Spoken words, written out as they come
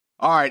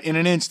All right, in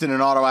an instant, an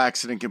auto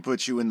accident can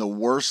put you in the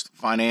worst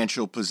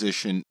financial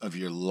position of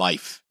your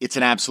life. It's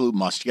an absolute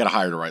must. You got to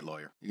hire the right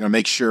lawyer. You're going to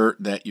make sure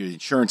that your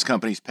insurance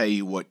companies pay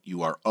you what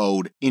you are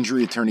owed.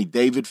 Injury attorney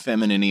David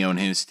Feminini and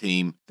his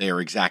team, they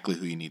are exactly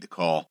who you need to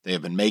call. They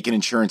have been making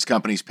insurance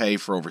companies pay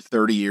for over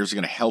 30 years.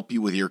 They're going to help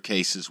you with your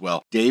case as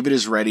well. David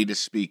is ready to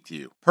speak to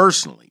you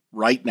personally.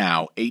 Right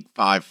now,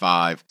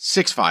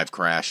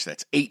 855-65-CRASH.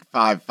 That's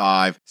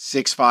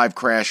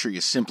 855-65-CRASH, or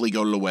you simply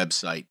go to the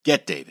website,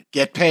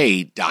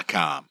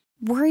 getdavidgetpaid.com.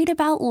 Worried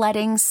about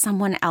letting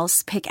someone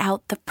else pick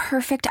out the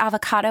perfect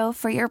avocado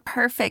for your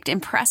perfect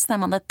impress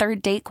them on the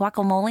third date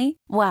guacamole?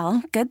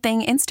 Well, good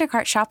thing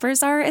Instacart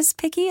shoppers are as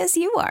picky as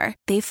you are.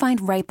 They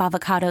find ripe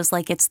avocados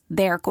like it's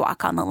their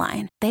guac on the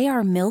line. They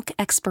are milk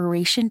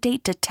expiration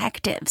date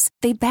detectives.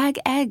 They bag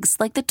eggs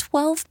like the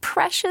 12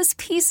 precious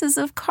pieces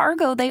of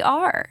cargo they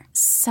are.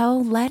 So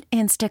let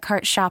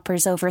Instacart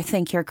shoppers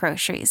overthink your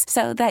groceries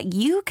so that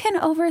you can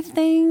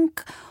overthink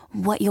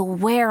what you'll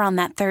wear on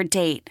that third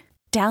date.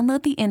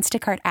 Download the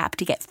Instacart app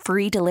to get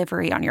free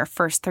delivery on your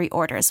first 3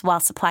 orders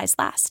while supplies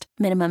last.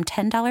 Minimum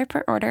 $10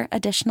 per order.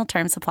 Additional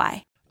terms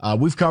apply.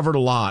 We've covered a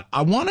lot.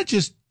 I want to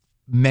just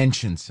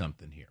mention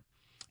something here.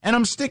 And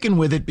I'm sticking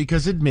with it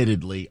because,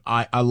 admittedly,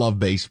 I love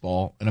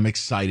baseball and I'm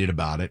excited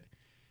about it.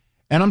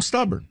 And I'm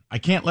stubborn. I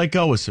can't let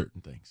go of certain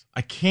things.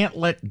 I can't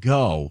let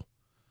go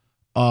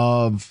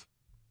of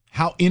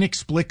how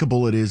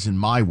inexplicable it is in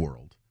my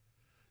world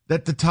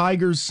that the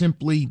Tigers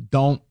simply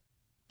don't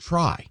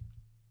try.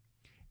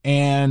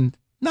 And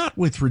not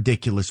with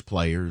ridiculous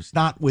players,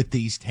 not with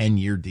these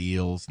 10-year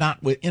deals,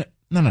 not with,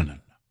 no.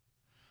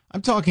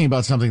 I'm talking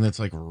about something that's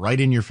like right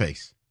in your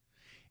face.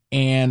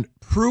 And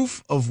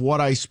proof of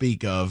what I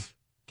speak of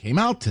came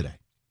out today,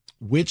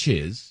 which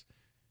is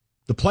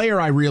the player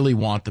I really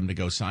want them to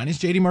go sign is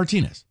JD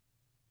Martinez.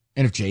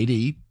 And if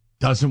JD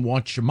doesn't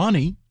want your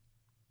money,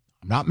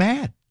 I'm not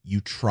mad.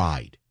 You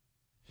tried.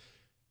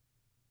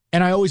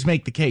 And I always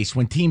make the case,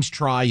 when teams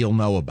try, you'll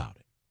know about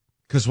it.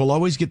 Because we'll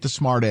always get the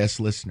smart-ass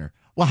listener.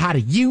 Well, how do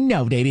you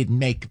know they didn't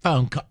make a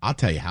phone call? I'll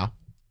tell you how.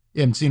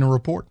 You haven't seen a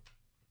report.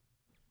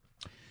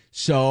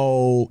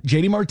 So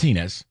JD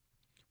Martinez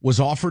was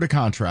offered a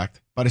contract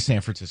by the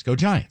San Francisco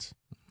Giants,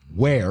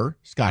 where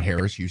Scott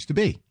Harris used to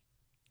be.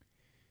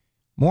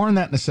 More on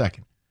that in a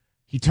second.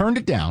 He turned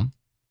it down.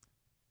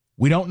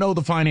 We don't know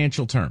the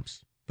financial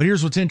terms. But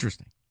here's what's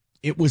interesting.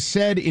 It was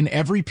said in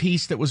every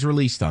piece that was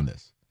released on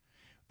this.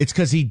 It's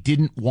because he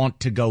didn't want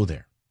to go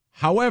there.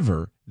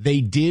 However,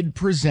 they did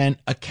present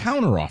a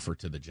counteroffer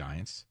to the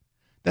Giants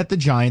that the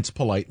Giants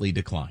politely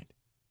declined.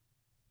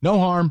 No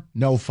harm,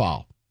 no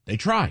foul. They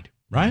tried,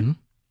 right?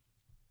 Mm-hmm.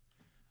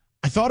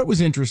 I thought it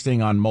was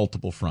interesting on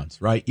multiple fronts,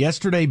 right?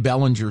 Yesterday,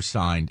 Bellinger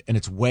signed, and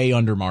it's way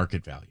under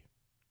market value.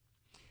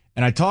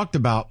 And I talked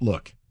about,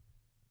 look,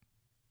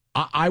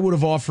 I would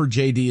have offered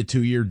JD a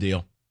 2-year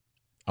deal.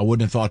 I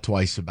wouldn't have thought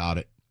twice about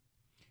it.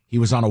 He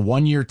was on a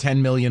 1-year,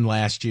 $10 million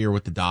last year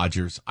with the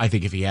Dodgers. I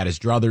think if he had his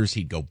druthers,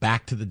 he'd go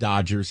back to the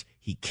Dodgers.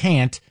 He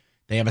can't.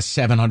 They have a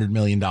 $700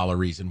 million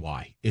reason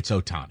why. It's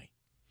Ohtani.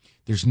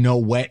 There's no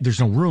way.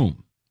 There's no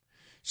room.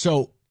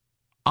 So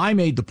I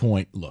made the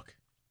point, look,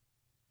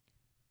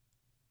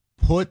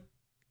 put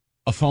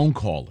a phone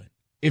call in.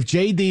 If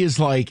JD is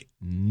like,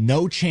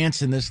 no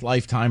chance in this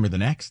lifetime or the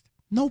next,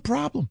 no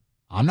problem.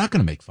 I'm not going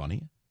to make fun of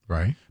you.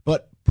 Right.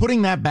 But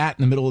putting that bat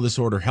in the middle of this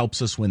order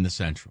helps us win the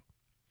Central.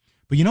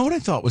 But you know what I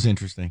thought was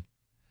interesting?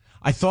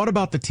 I thought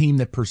about the team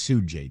that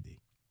pursued JD.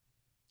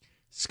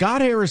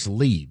 Scott Harris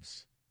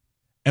leaves,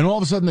 and all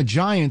of a sudden the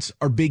Giants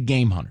are big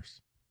game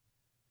hunters.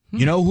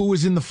 You know who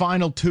was in the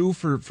final 2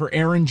 for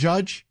Aaron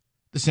Judge?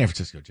 The San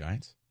Francisco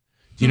Giants.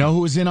 Do you know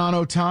who was in on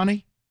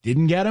Ohtani?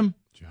 Didn't get him?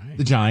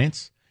 The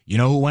Giants. You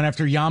know who went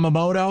after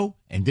Yamamoto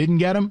and didn't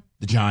get him?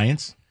 The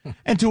Giants.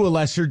 And to a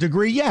lesser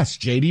degree, yes,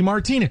 JD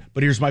Martinez.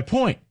 But here's my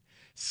point.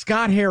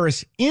 Scott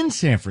Harris in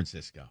San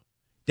Francisco.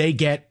 They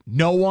get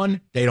no one.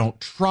 They don't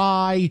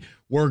try.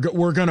 We're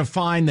going to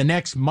find the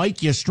next Mike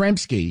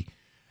Yastrzemski.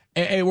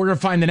 And we're going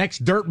to find the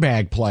next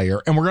dirtbag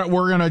player. And we're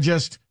going to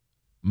just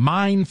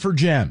mine for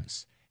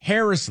gems.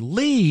 Harris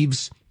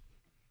leaves.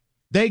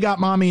 They got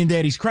mommy and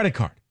daddy's credit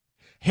card.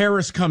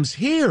 Harris comes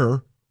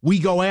here. We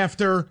go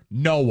after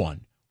no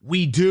one.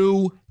 We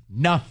do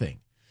nothing.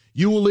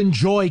 You will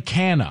enjoy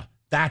Canna.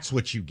 That's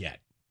what you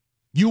get.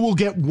 You will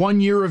get 1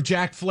 year of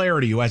Jack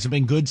Flaherty, who hasn't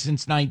been good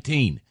since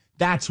 19.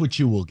 That's what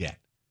you will get.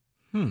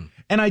 And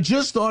I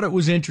just thought it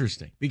was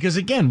interesting because,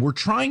 again, we're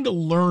trying to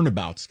learn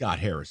about Scott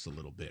Harris a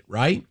little bit,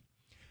 right?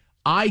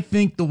 I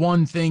think the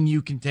one thing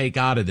you can take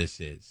out of this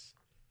is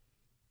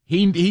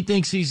he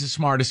thinks he's the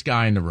smartest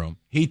guy in the room.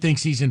 He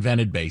thinks he's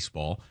invented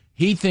baseball.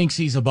 He thinks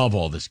he's above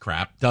all this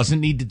crap,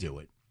 doesn't need to do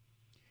it.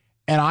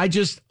 And I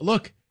just,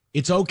 look,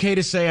 it's okay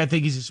to say I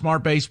think he's a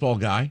smart baseball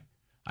guy.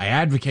 I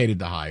advocated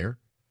the hire,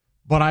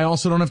 but I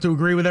also don't have to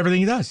agree with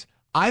everything he does.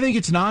 I think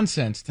it's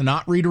nonsense to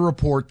not read a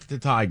report that the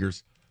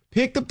Tigers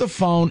picked up the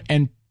phone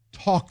and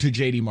talked to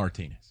JD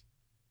Martinez.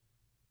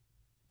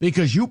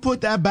 Because you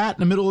put that bat in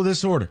the middle of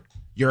this order.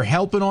 You're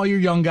helping all your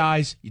young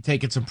guys. You're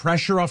taking some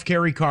pressure off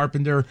Kerry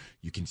Carpenter.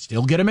 You can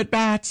still get him at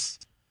bats.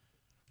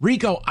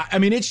 Rico, I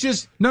mean, it's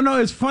just... No,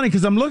 it's funny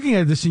because I'm looking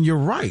at this and you're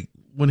right.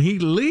 When he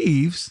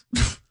leaves...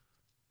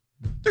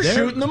 They're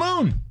shooting the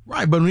moon.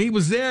 Right, but when he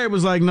was there, it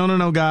was like,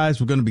 no,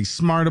 guys, we're going to be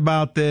smart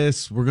about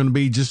this. We're going to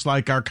be just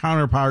like our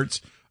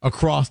counterparts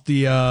across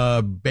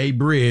the Bay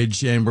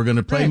Bridge, and we're going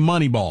to play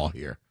Moneyball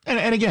here.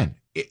 And again,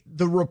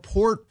 the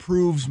report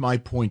proves my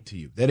point to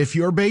you, that if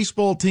your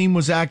baseball team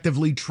was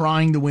actively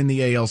trying to win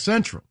the AL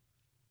Central,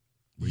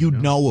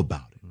 you'd know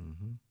about it.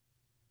 Mm-hmm.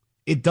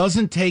 It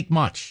doesn't take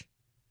much.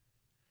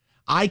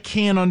 I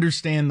can't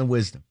understand the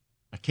wisdom.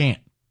 I can't.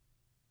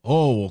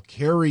 Oh, well,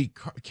 Kerry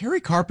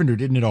Carpenter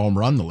didn't hit a home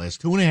run the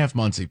last 2.5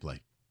 months he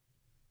played.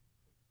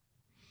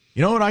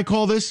 You know what I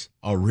call this?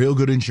 A real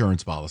good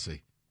insurance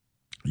policy.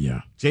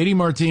 Yeah. JD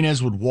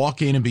Martinez would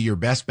walk in and be your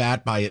best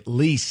bat by at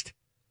least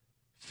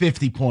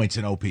 50 points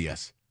in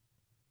OPS.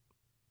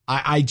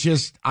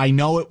 I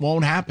know it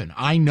won't happen.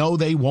 I know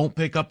they won't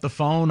pick up the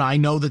phone. I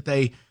know that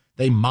they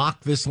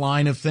mock this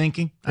line of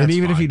thinking. And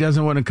even if he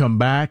doesn't want to come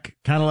back,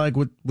 kind of like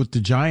with the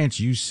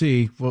Giants, you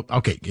see, well,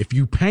 okay, if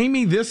you pay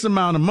me this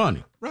amount of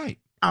money, right,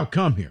 I'll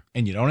come here.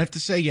 And you don't have to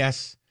say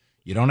yes.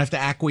 You don't have to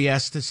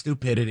acquiesce to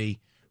stupidity,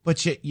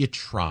 but you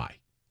try.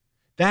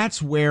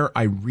 That's where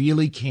I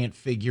really can't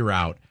figure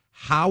out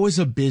how, as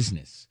a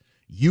business,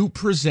 you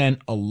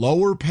present a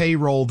lower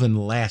payroll than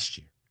last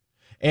year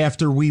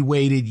after we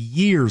waited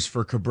years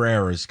for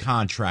Cabrera's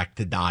contract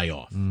to die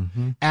off,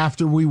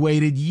 after we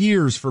waited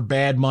years for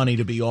bad money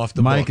to be off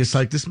the Mike, books. it's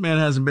like this man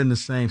hasn't been the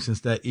same since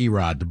that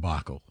Erod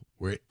debacle,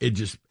 where it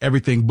just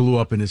everything blew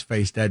up in his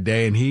face that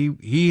day, and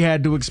he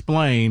had to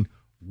explain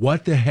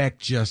what the heck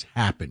just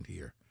happened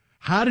here.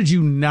 How did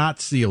you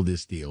not seal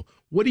this deal?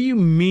 What do you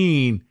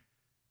mean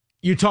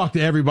you talked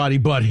to everybody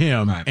but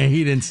him, and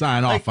he didn't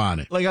sign off on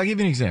it? Like, I'll give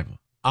you an example.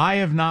 I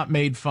have not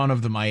made fun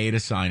of the Maeda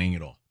signing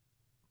at all.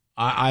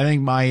 I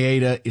think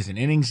Maeda is an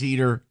innings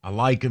eater. I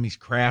like him. He's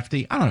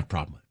crafty. I don't have a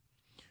problem with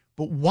it.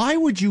 But why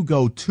would you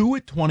go 2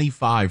 at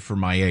 25 for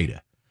Maeda,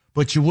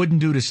 but you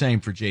wouldn't do the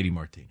same for JD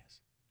Martinez?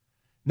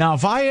 Now,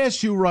 if I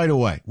asked you right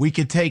away, we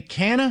could take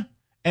Canna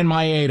and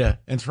Maeda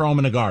and throw them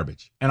in the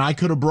garbage, and I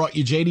could have brought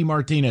you JD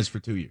Martinez for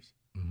 2 years.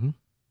 Mm-hmm.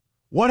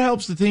 What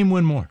helps the team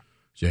win more?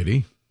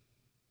 JD,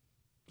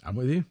 I'm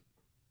with you.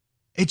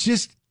 It's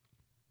just,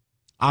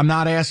 I'm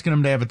not asking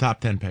them to have a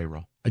top 10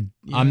 payroll.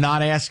 I'm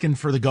not asking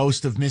for the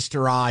ghost of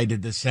Mr. I to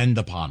descend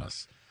upon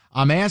us.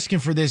 I'm asking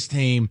for this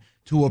team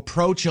to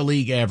approach a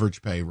league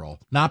average payroll,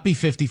 not be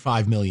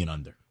 $55 million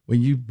under.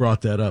 When you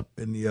brought that up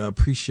in the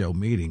pre-show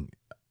meeting,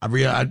 I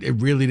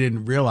really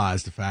didn't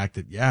realize the fact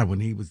that, when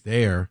he was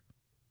there,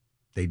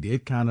 they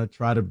did kind of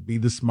try to be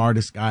the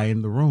smartest guy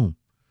in the room.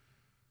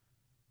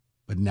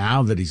 But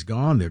now that he's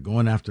gone, they're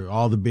going after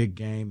all the big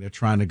game. They're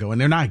trying to go, and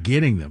they're not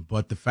getting them.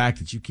 But the fact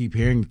that you keep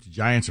hearing that the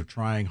Giants are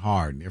trying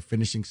hard, and they're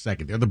finishing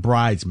second. They're the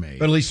bridesmaids.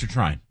 But at least they're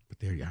trying. But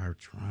they are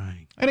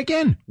trying. And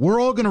again,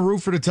 we're all going to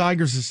root for the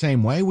Tigers the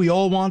same way. We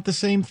all want the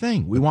same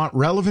thing. We want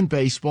relevant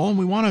baseball, and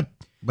we want to.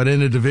 But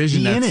in a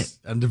division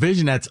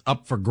that's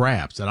up for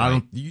grabs,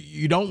 and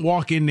you don't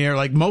walk in there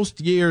like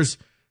most years.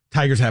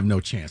 Tigers have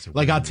no chance.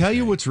 Like, I'll tell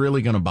you what's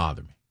really going to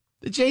bother me.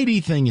 The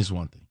JD thing is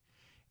one thing.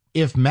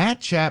 If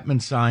Matt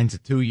Chapman signs a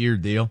 2-year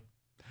deal,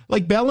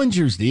 like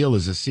Bellinger's deal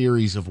is a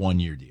series of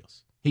 1-year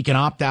deals. He can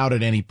opt out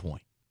at any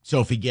point.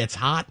 So if he gets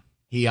hot,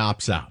 he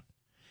opts out.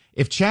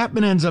 If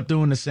Chapman ends up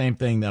doing the same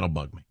thing, that'll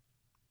bug me.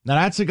 Now,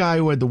 that's a guy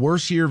who had the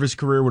worst year of his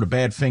career with a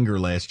bad finger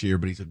last year,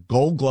 but he's a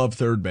Gold Glove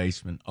third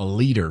baseman, a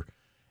leader,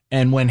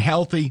 and when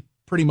healthy,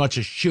 pretty much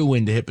a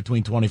shoo-in to hit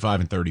between 25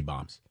 and 30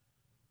 bombs.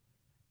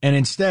 And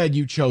instead,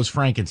 you chose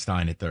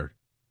Frankenstein at third.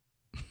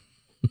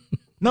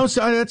 No,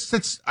 so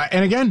that's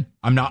and again,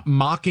 I'm not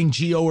mocking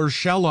Gio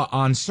Urshela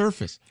on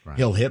surface. Right.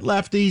 He'll hit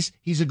lefties.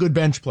 He's a good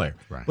bench player.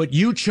 Right. But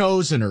you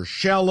chose an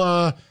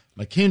Urshela,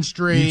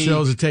 McKinstry. You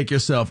chose to take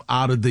yourself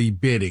out of the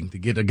bidding to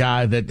get a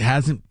guy that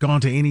hasn't gone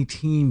to any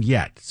team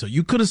yet. So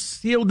you could have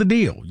sealed the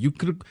deal. You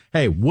could have,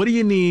 hey, what do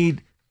you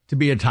need to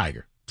be a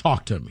Tiger?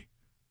 Talk to me.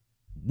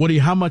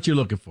 How much you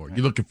looking for? You're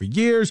looking for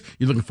years?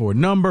 You're looking for a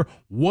number?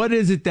 What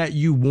is it that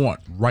you want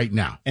right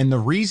now? And the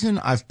reason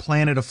I've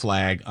planted a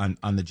flag on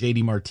the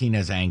JD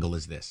Martinez angle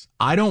is this.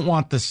 I don't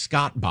want the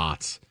Scott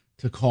bots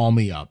to call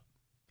me up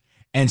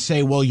and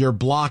say, well, you're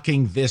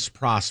blocking this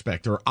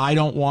prospect, or I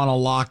don't want to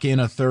lock in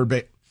a third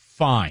base.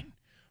 Fine.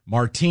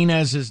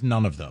 Martinez is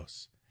none of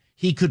those.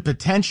 He could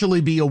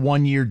potentially be a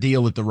 1-year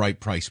deal at the right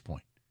price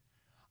point.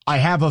 I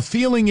have a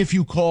feeling if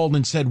you called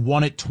and said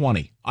 1 at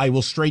 20, I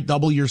will straight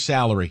double your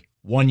salary.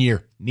 1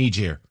 year, need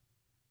you here.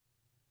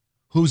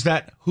 Who's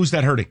that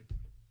hurting?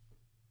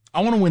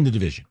 I want to win the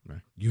division.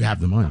 Right. You have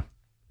the money.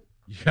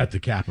 You got the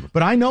capital.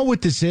 But I know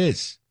what this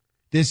is.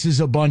 This is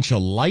a bunch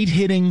of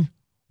light-hitting,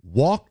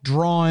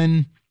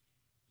 walk-drawing,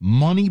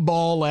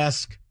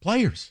 Moneyball-esque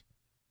players.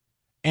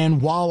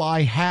 And while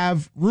I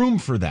have room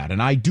for that,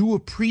 and I do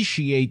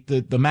appreciate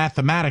the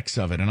mathematics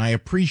of it, and I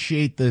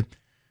appreciate the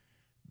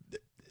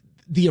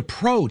the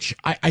approach,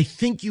 I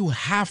think you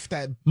have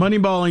to.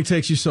 Moneyballing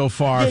takes you so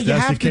far. Yeah, if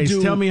that's the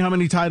case, tell me how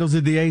many titles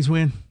did the A's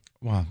win?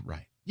 Well,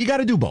 right. You got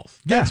to do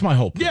both. That's my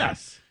whole point.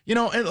 Yes. You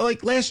know, and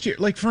like last year,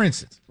 like for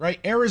instance, right?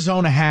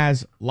 Arizona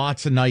has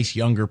lots of nice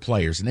younger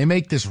players, and they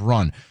make this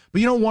run.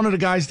 But you know, one of the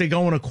guys they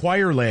go and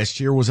acquire last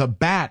year was a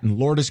bat in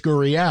Lourdes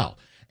Gurriel,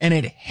 and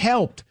it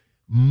helped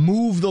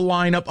move the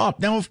lineup up.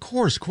 Now, of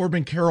course,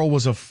 Corbin Carroll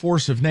was a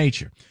force of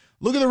nature.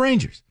 Look at the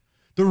Rangers.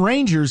 The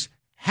Rangers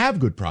have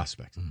good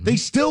prospects. Mm-hmm. They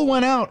still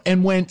went out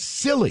and went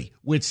silly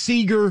with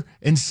Seager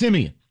and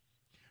Simeon.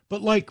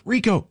 But like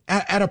Rico,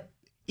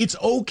 it's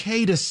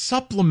okay to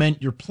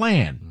supplement your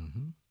plan. Mm-hmm.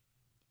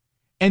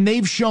 And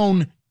they've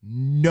shown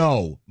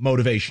no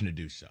motivation to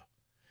do so.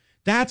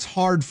 That's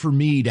hard for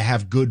me to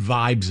have good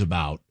vibes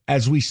about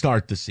as we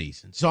start the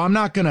season. So I'm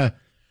not going to,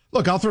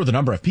 look, I'll throw the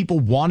number. If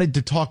people wanted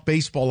to talk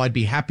baseball, I'd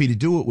be happy to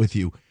do it with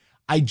you.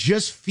 I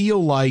just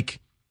feel like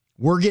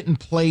we're getting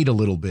played a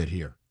little bit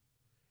here.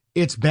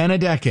 It's been a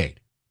decade.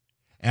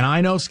 And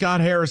I know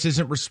Scott Harris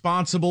isn't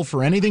responsible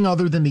for anything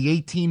other than the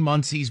 18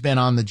 months he's been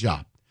on the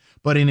job.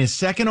 But in his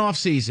second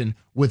offseason,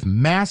 with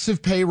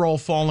massive payroll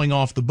falling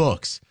off the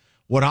books,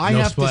 what I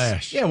got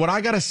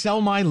to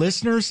sell my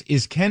listeners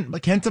is Kenta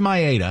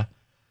Maeda,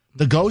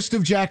 the ghost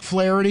of Jack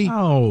Flaherty.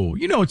 Oh,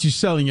 you know what you're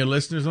selling your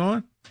listeners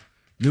on?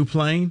 New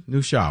plane,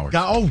 new showers.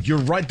 Oh, you're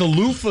right. The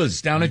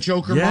loofahs down at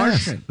Joker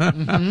Martian.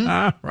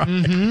 Mm-hmm. Right.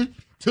 Mm-hmm.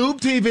 Tube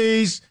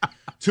TVs,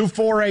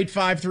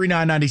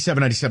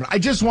 248-539-9797. I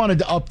just wanted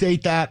to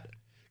update that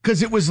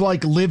because it was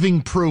like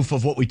living proof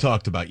of what we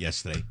talked about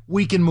yesterday.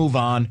 We can move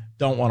on.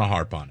 Don't want to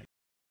harp on it.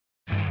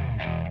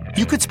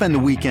 You could spend the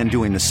weekend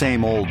doing the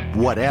same old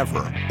whatever,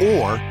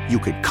 or you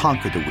could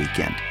conquer the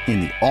weekend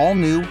in the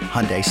all-new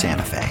Hyundai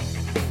Santa Fe.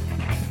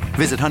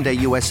 Visit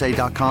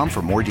HyundaiUSA.com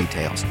for more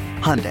details.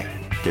 Hyundai,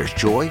 there's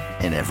joy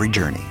in every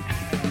journey.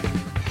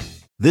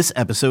 This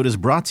episode is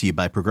brought to you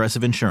by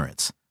Progressive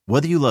Insurance.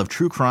 Whether you love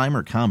true crime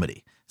or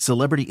comedy,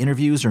 celebrity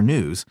interviews or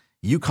news,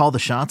 you call the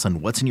shots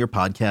on what's in your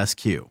podcast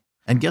queue.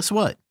 And guess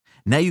what?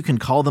 Now you can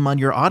call them on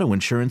your auto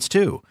insurance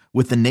too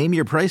with the Name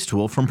Your Price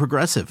tool from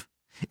Progressive.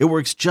 It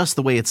works just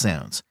the way it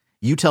sounds.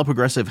 You tell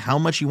Progressive how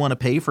much you want to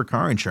pay for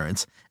car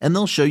insurance, and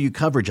they'll show you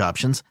coverage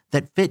options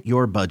that fit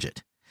your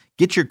budget.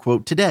 Get your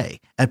quote today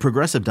at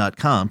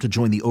Progressive.com to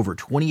join the over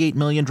 28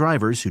 million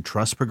drivers who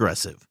trust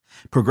Progressive.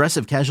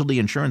 Progressive Casualty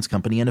Insurance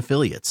Company and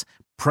Affiliates.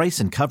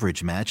 Price and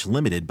coverage match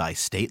limited by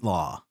state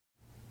law.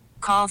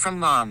 Call from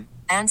mom.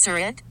 Answer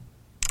it.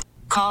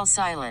 Call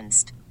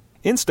silenced.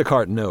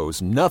 Instacart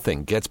knows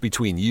nothing gets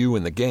between you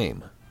and the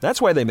game.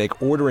 That's why they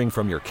make ordering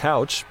from your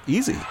couch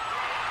easy.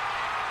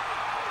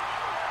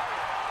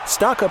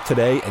 Stock up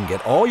today and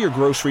get all your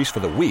groceries for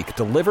the week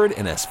delivered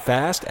in as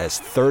fast as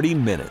 30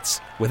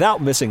 minutes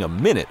without missing a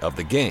minute of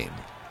the game.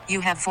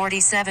 You have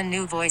 47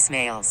 new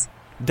voicemails.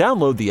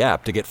 Download the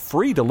app to get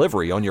free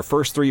delivery on your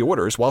first 3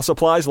 orders while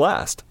supplies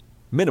last.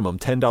 Minimum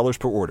 $10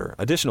 per order.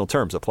 Additional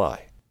terms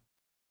apply.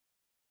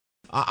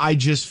 I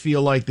just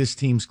feel like this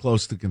team's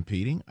close to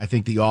competing. I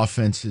think the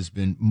offense has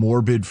been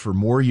morbid for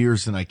more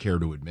years than I care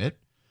to admit.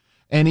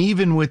 And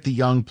even with the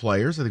young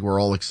players, I think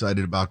we're all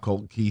excited about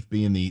Colton Keith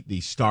being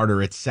the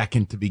starter at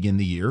second to begin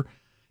the year.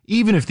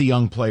 Even if the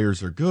young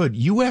players are good,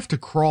 you have to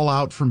crawl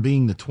out from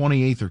being the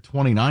 28th or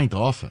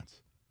 29th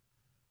offense.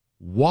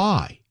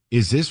 Why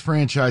is this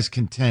franchise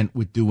content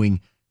with doing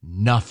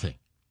nothing?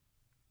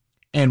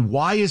 And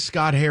why is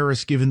Scott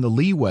Harris given the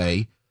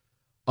leeway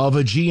of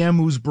a GM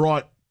who's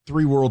brought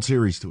 3 World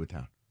Series to a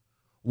town?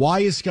 Why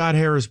is Scott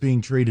Harris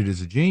being treated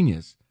as a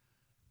genius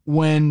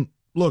when,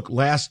 look,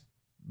 last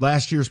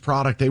year's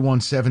product, they won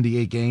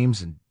 78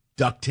 games and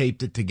duct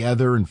taped it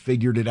together and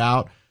figured it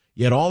out.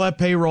 Yet all that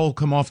payroll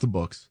come off the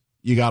books.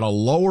 You got a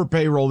lower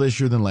payroll this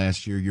year than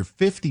last year. You're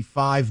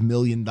 $55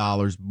 million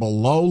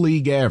below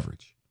league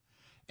average.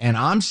 And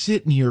I'm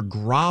sitting here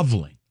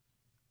groveling.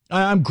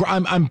 I'm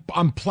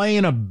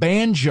playing a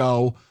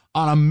banjo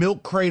on a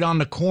milk crate on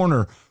the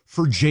corner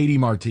for JD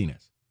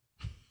Martinez.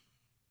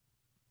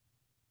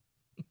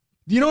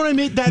 You know what I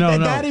mean? That's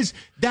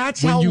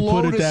how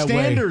low the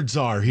standards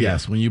are here.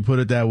 Yes, when you put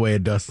it that way,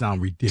 it does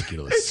sound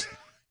ridiculous.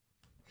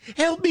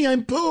 Help me,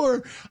 I'm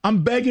poor.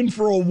 I'm begging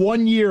for a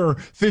 1-year,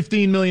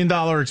 $15 million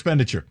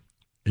expenditure.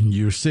 And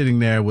you're sitting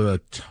there with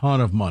a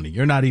ton of money.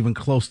 You're not even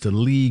close to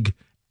league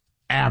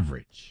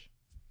average.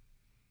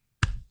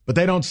 But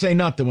they don't say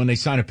nothing when they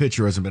sign a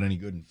pitcher who hasn't been any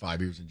good in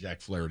 5 years in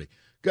Jack Flaherty.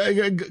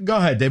 Go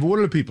ahead, David. What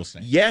are the people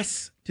saying?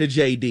 Yes to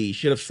JD.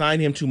 Should have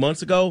signed him 2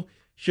 months ago.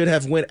 Should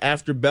have went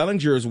after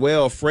Bellinger as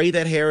well. Afraid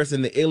that Harris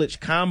and the Illich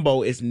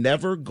combo is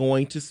never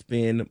going to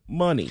spend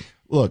money.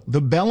 Look,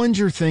 the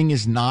Bellinger thing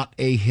is not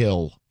a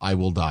hill I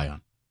will die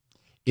on.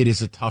 It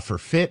is a tougher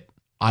fit.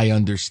 I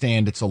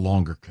understand it's a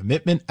longer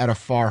commitment at a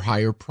far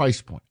higher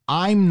price point.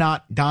 I'm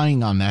not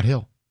dying on that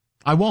hill.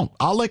 I won't.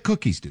 I'll let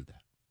Cookies do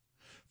that.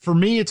 For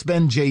me, it's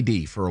been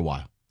JD for a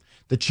while.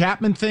 The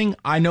Chapman thing,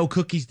 I know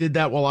Cookies did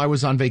that while I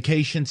was on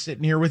vacation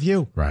sitting here with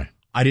you. Right.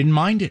 I didn't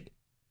mind it.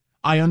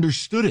 I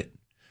understood it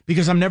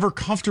because I'm never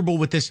comfortable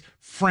with this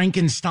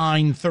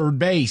Frankenstein third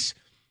base.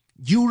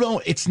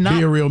 it's not.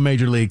 Be a real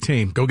major league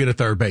team. Go get a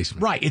third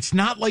baseman. Right. It's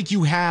not like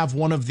you have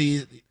one of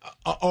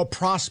a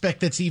prospect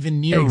that's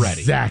even near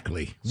ready.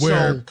 Exactly.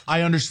 So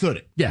I understood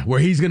it. Yeah, where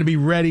he's going to be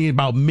ready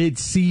about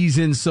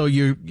mid-season. So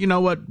you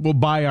know what? We'll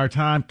buy our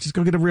time. Just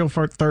go get a real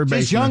third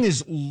baseman. Chase Young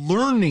is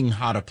learning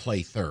how to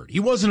play third. He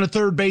wasn't a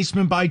third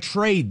baseman by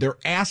trade. They're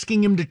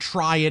asking him to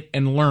try it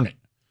and learn it.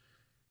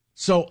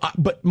 So,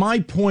 but my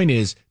point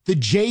is, the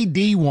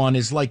JD one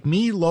is like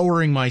me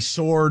lowering my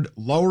sword,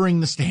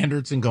 lowering the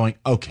standards, and going,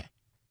 okay,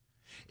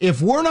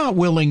 if we're not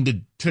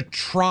willing to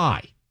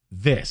try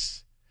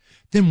this,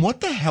 then what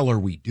the hell are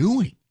we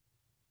doing?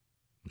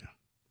 Yeah.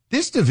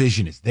 This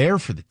division is there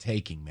for the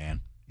taking,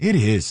 man. It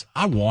is.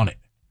 I want it.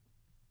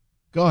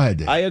 Go ahead,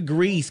 Dave. I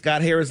agree.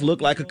 Scott Harris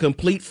looked like a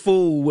complete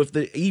fool with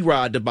the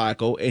Erod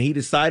debacle, and he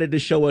decided to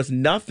show us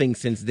nothing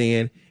since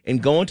then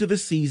and go into the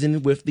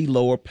season with the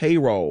lower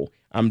payroll.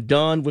 I'm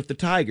done with the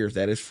Tigers.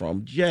 That is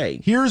from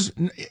Jay.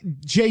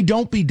 Jay,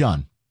 don't be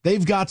done.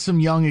 They've got some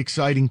young,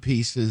 exciting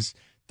pieces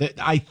that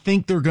I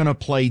think they're going to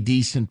play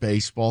decent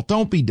baseball.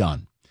 Don't be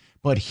done.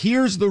 But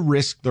here's the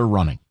risk they're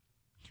running.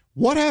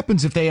 What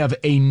happens if they have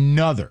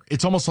another?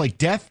 It's almost like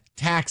death,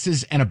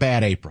 taxes, and a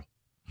bad April.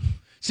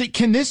 See,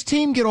 can this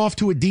team get off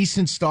to a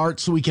decent start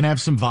so we can have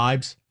some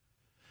vibes?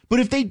 But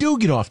if they do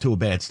get off to a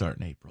bad start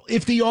in April,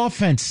 if the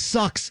offense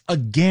sucks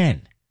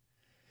again,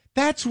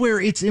 that's where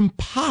it's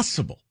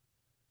impossible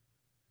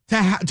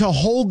to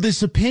hold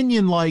this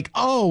opinion like,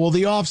 oh, well,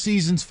 the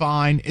offseason's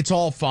fine. It's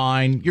all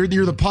fine. You're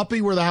the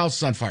puppy where the house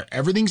is on fire.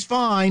 Everything's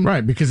fine.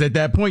 Right, because at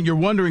that point, you're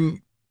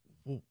wondering,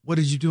 well, what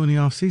did you do in the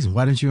offseason?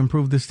 Why didn't you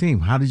improve this team?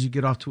 How did you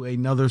get off to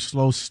another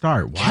slow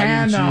start?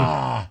 Why didn't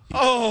you?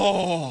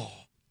 Oh.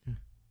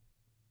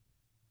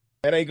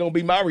 That ain't going to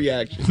be my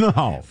reaction.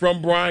 No.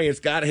 From Brian,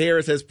 Scott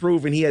Harris has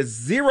proven he has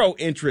zero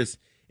interest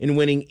in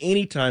winning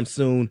anytime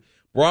soon.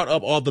 Brought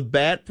up all the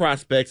bad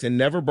prospects and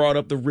never brought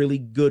up the really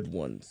good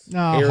ones.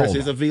 No, Harris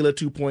is Avila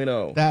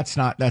 2.0. That's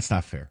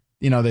not fair.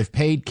 You know, they've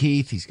paid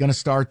Keith. He's going to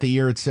start the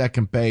year at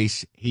second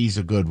base. He's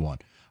a good one.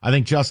 I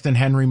think Justin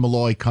Henry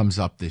Malloy comes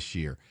up this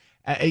year.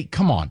 Hey,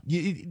 come on.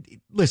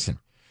 Listen,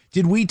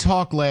 did we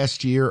talk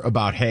last year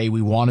about, hey,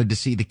 we wanted to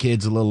see the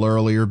kids a little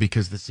earlier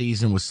because the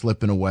season was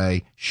slipping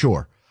away?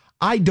 Sure.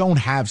 I don't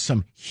have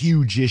some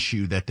huge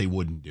issue that they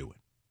wouldn't do it.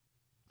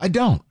 I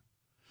don't.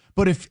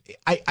 But if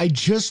I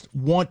just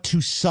want to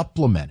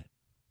supplement it.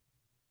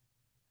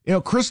 You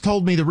know, Chris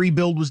told me the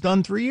rebuild was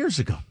done 3 years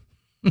ago.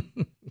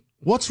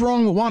 What's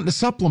wrong with wanting to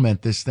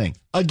supplement this thing?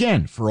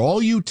 Again, for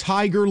all you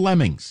Tiger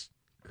lemmings,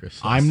 Chris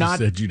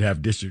said you'd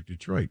have District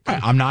Detroit.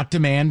 I'm not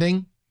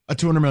demanding a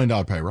 $200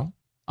 million payroll.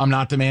 I'm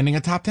not demanding a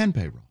top 10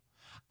 payroll.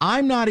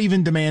 I'm not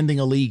even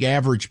demanding a league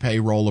average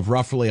payroll of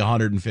roughly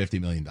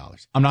 $150 million.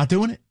 I'm not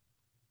doing it.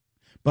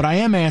 But I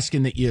am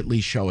asking that you at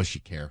least show us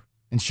you care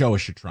and show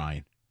us you're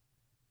trying.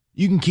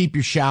 You can keep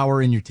your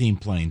shower and your team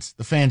planes.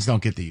 The fans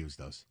don't get to use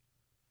those.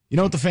 You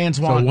know what the fans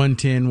want? So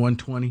 110,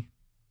 120?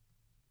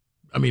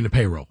 I mean, the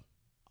payroll.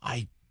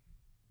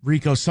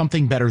 Rico,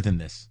 something better than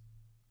this.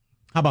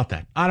 How about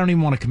that? I don't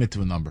even want to commit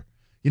to a number.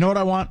 You know what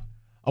I want?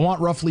 I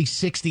want roughly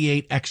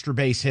 68 extra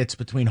base hits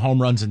between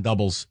home runs and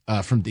doubles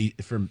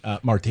from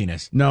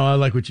Martinez. No, I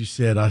like what you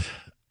said. I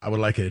would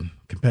like a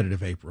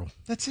competitive April.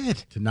 That's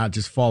it. To not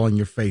just fall on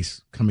your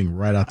face coming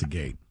right out the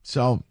gate.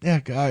 So,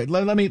 yeah, all right,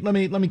 let me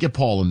get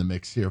Paul in the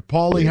mix here.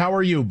 Paulie, how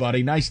are you,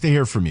 buddy? Nice to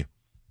hear from you.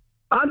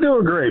 I'm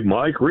doing great,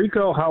 Mike.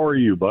 Rico, how are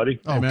you, buddy?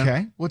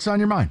 Okay. What's on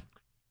your mind?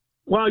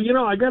 Well, you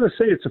know, I got to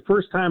say, it's the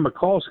first time a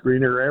call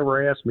screener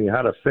ever asked me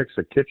how to fix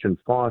a kitchen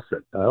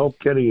faucet. I hope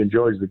Kenny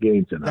enjoys the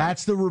game tonight.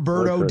 That's the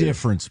Roberto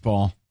difference,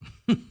 Paul.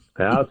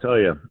 I'll tell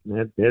you,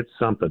 it's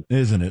something.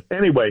 Isn't it?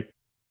 Anyway,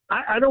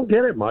 I don't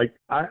get it, Mike.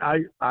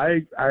 I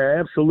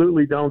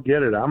absolutely don't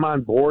get it. I'm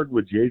on board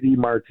with J.D.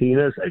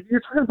 Martinez. You're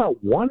talking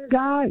about one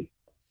guy.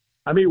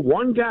 I mean,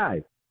 one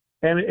guy.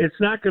 And it's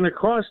not going to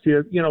cost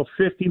you,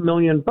 $50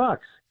 million.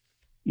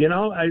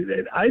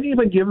 I'd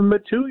even give him a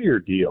 2-year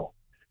deal.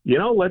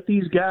 Let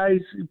these guys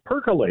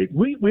percolate.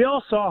 We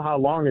all saw how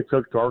long it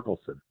took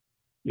Torkelson.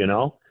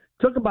 It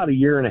took about a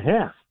year and a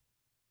half.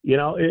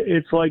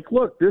 It's like,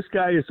 look, this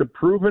guy is a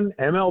proven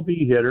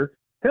MLB hitter.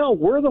 Hell,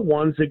 we're the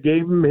ones that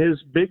gave him his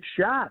big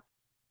shot.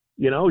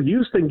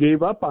 Houston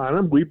gave up on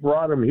him. We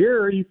brought him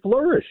here. He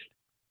flourished.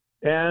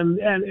 And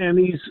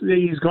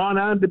he's gone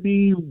on to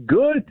be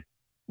good,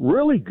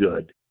 really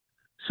good.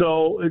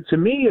 So to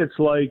me, it's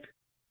like,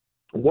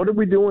 what are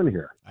we doing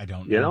here? I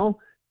don't know.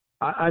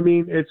 I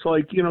mean, it's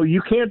like,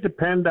 you can't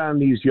depend on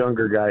these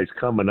younger guys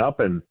coming up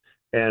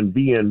and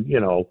being,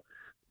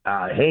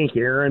 Hank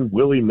Aaron,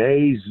 Willie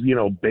Mays,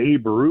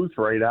 Babe Ruth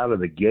right out of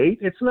the gate.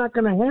 It's not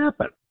going to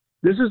happen.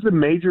 This is the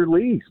major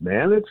leagues,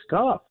 man. It's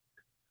tough,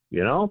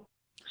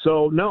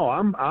 So no,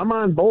 I'm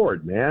on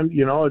board, man.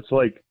 It's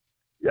like,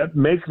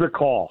 make the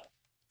call.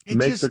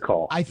 The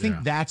call. I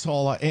think that's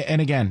all.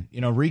 And again,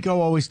 Rico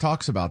always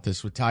talks about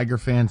this with Tiger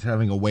fans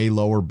having a way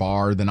lower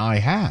bar than I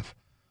have.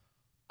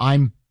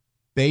 I'm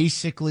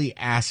basically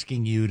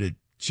asking you to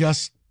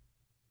just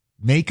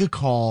make a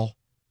call,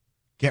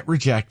 get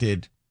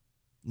rejected,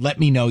 let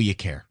me know you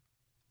care.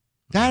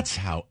 That's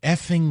how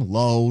effing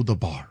low the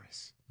bar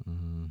is.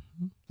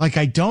 Like,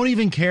 I don't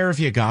even care if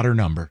you got her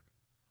number.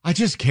 I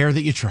just care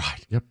that you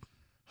tried. Yep.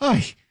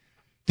 Hey,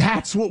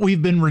 that's what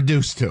we've been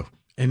reduced to.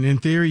 And in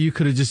theory, you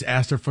could have just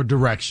asked her for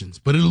directions,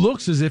 but it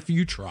looks as if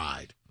you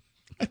tried.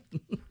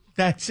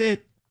 That's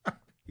it.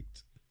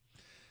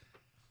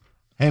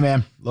 Hey,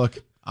 man, look,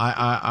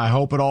 I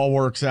hope it all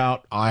works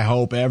out. I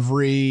hope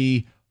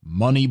every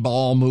money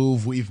ball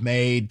move we've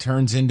made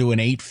turns into an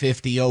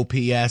 850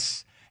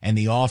 OPS and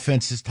the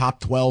offense is top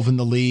 12 in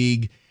the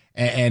league.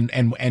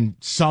 And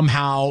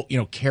somehow,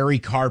 Kerry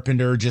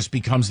Carpenter just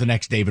becomes the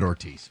next David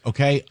Ortiz.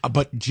 Okay.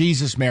 But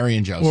Jesus, Mary,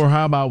 and Joseph. Or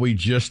how about we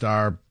just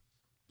are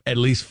at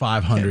least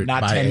 500?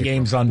 Not 10 April.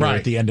 games under right.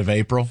 at the end of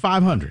April.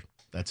 500.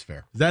 That's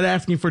fair. Is that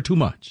asking for too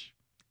much?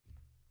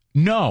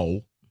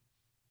 No,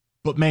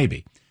 but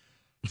maybe.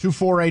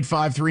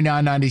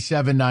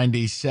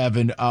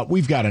 248-539-9797.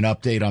 We've got an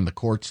update on the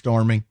court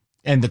storming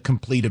and the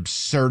complete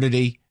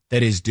absurdity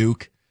that is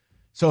Duke.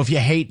 So if you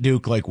hate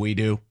Duke like we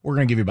do, we're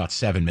going to give you about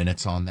 7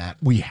 minutes on that.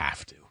 We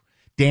have to.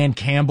 Dan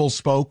Campbell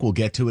spoke. We'll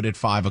get to it at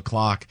 5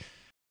 o'clock.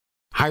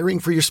 Hiring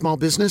for your small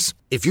business?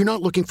 If you're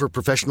not looking for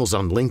professionals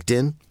on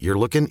LinkedIn, you're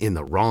looking in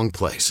the wrong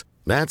place.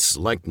 That's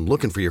like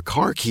looking for your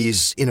car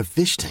keys in a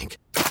fish tank.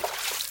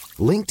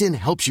 LinkedIn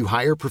helps you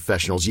hire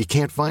professionals you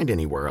can't find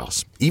anywhere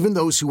else, even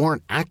those who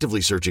aren't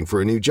actively searching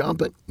for a new job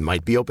but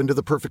might be open to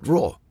the perfect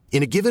role.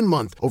 In a given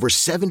month, over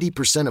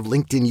 70% of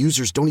LinkedIn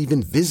users don't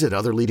even visit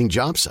other leading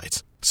job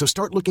sites. So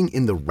start looking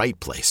in the right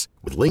place.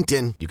 With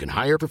LinkedIn, you can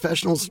hire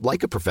professionals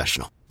like a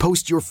professional.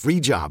 Post your free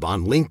job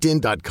on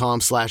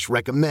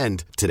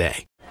linkedin.com/recommend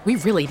today. We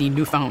really need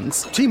new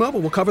phones. T-Mobile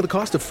will cover the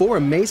cost of 4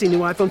 amazing new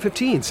iPhone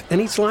 15s, and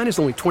each line is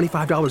only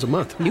 $25 a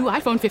month. New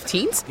iPhone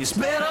 15s? It's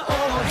better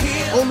over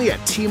here. Only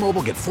at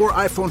T-Mobile, get 4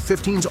 iPhone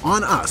 15s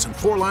on us and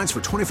 4 lines for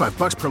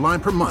 $25 per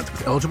line per month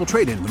with eligible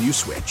trade-in when you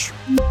switch.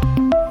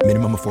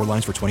 Minimum of 4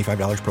 lines for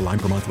 $25 per line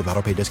per month with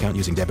autopay discount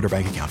using debit or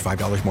bank account.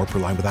 $5 more per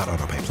line without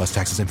autopay, plus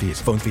taxes and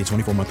fees. Phone fee at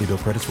 24 monthly bill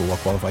credits for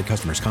well-qualified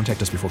customers. Contact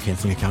us before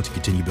canceling account to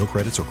continue bill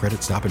credits or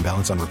credit stop and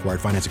balance on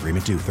required finance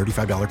agreement due.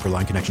 $35 per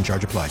line connection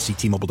charge applies. See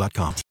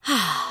T-Mobile.com.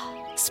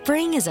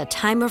 Spring is a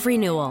time of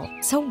renewal,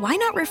 so why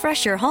not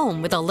refresh your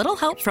home with a little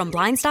help from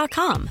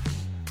Blinds.com?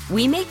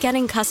 We make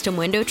getting custom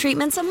window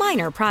treatments a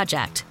minor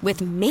project with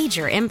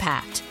major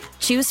impact.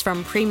 Choose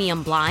from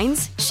premium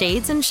blinds,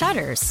 shades, and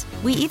shutters.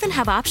 We even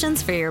have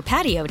options for your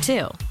patio,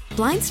 too.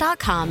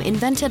 Blinds.com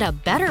invented a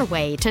better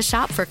way to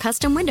shop for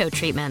custom window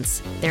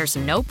treatments. There's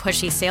no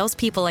pushy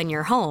salespeople in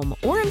your home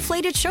or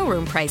inflated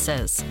showroom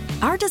prices.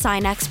 Our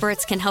design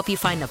experts can help you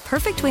find the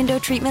perfect window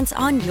treatments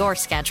on your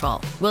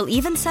schedule. We'll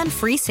even send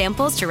free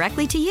samples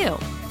directly to you.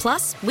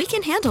 Plus, we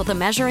can handle the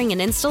measuring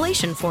and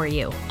installation for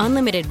you.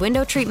 Unlimited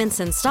window treatments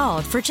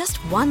installed for just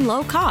one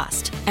low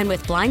cost. And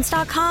with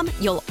Blinds.com,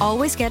 you'll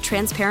always get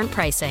transparent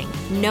pricing.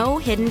 No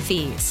hidden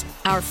fees.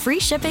 Our free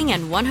shipping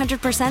and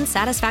 100%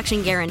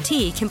 satisfaction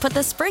guarantee can put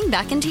the spring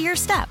back into your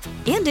step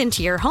and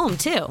into your home,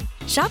 too.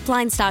 Shop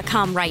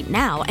Blinds.com right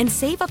now and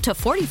save up to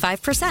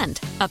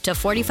 45%. Up to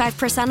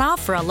 45%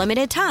 off for a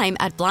limited time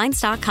at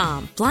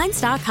Blinds.com.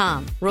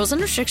 Blinds.com. Rules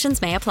and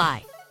restrictions may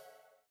apply.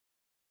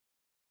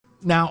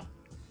 Now,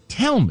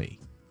 tell me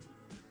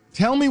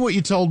what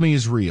you told me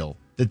is real,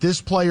 that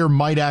this player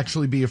might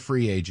actually be a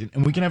free agent,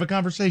 and we can have a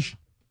conversation.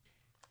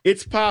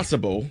 It's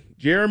possible.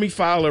 Jeremy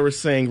Fowler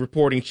is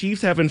reporting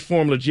Chiefs have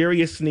informed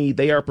L'Jarius Sneed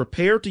they are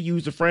prepared to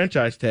use the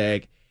franchise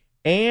tag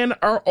and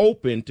are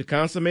open to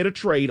consummate a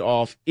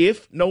trade-off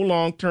if no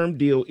long-term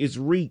deal is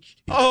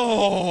reached.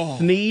 Oh!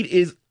 Sneed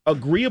is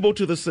agreeable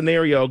to the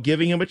scenario,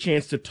 giving him a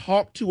chance to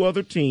talk to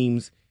other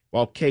teams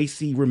while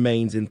KC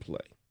remains in play.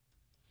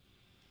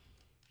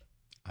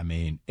 I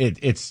mean,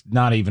 it's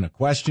not even a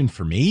question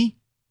for me.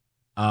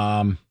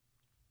 But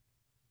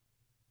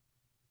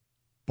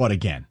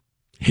again,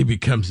 he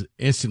becomes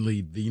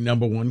instantly the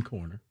number one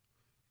corner.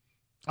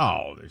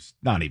 Oh, there's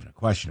not even a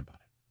question about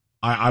it.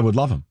 I would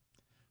love him,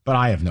 but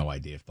I have no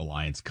idea if the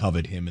Lions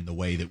covet him in the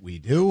way that we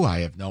do. I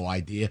have no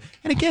idea.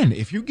 And again,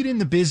 if you get in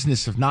the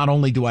business of not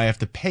only do I have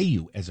to pay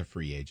you as a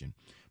free agent,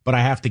 but I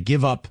have to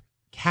give up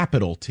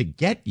capital to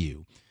get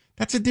you,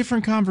 that's a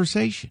different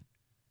conversation.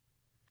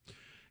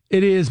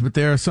 It is, but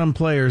there are some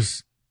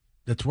players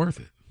that's worth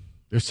it.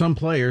 There's some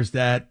players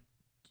that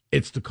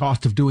it's the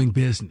cost of doing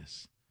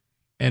business.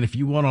 And if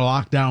you want a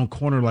lockdown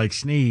corner like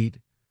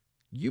Sneed,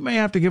 you may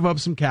have to give up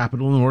some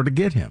capital in order to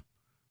get him.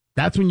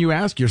 That's when you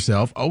ask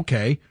yourself,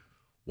 okay,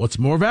 what's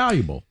more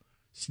valuable,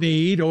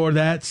 Sneed or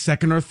that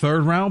second or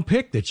third round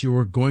pick that you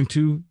were going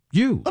to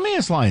use? Let me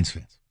ask Lions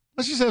fans.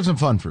 Let's just have some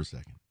fun for a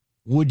second.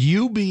 Would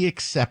you be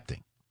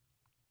accepting?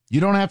 You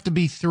don't have to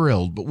be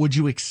thrilled, but would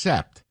you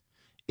accept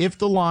if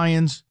the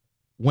Lions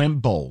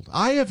went bold?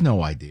 I have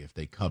no idea if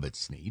they covet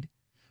Sneed,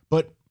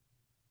 but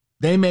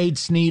they made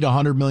Sneed a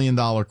 $100 million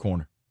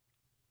corner.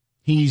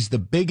 He's the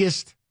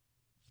biggest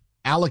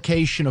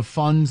allocation of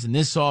funds in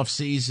this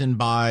offseason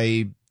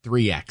by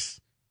 3x.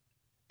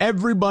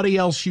 Everybody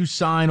else you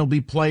sign will be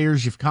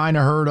players you've kind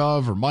of heard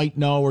of or might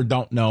know or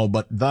don't know,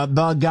 but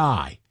the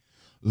guy,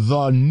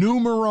 the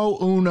numero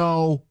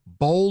uno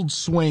bold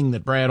swing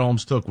that Brad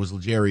Holmes took was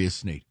L'Jarius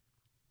Sneed.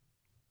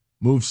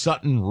 Move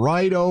Sutton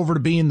right over to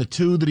being the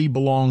 2 that he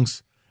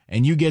belongs,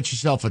 and you get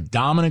yourself a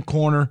dominant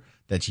corner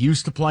that's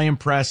used to playing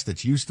press,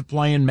 that's used to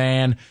playing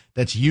man,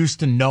 that's used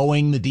to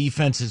knowing the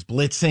defense is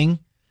blitzing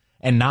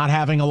and not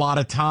having a lot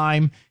of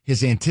time.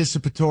 His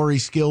anticipatory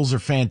skills are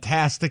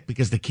fantastic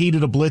because the key to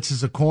the blitz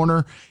as a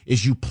corner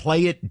is you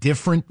play it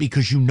different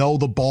because you know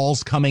the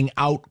ball's coming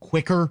out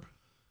quicker.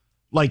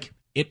 Like,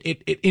 it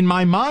in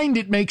my mind,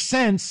 it makes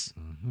sense.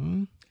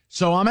 Mm-hmm.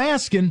 So I'm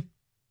asking.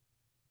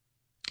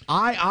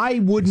 I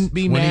wouldn't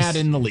be mad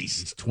in the least.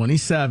 He's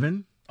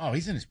 27. Oh,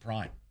 he's in his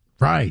prime.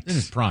 Right. In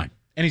his prime.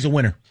 And he's a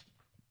winner.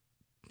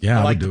 Yeah,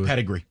 I like the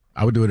pedigree.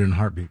 I would do it in a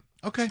heartbeat.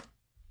 Okay.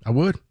 I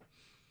would.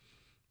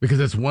 Because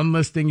that's one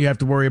less thing you have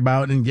to worry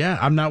about. And yeah,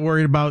 I'm not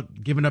worried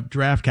about giving up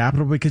draft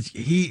capital because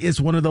he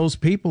is one of those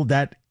people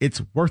that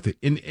it's worth it.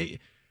 And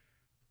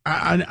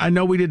I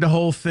know we did the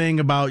whole thing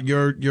about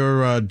your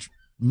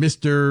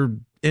Mr.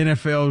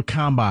 NFL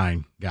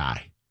Combine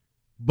guy.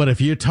 But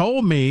if you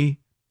told me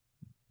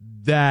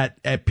that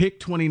at pick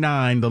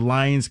 29, the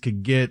Lions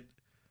could get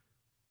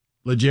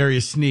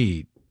L'Jarius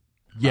Sneed,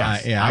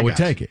 yes, I would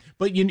take it.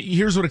 But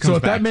here's what it comes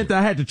back to. So if that meant that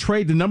I had to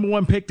trade the number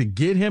 1 pick to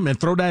get him and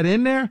throw that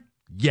in there,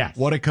 yes.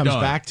 What it comes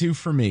back to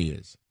for me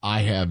is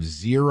I have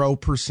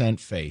 0%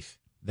 faith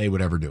they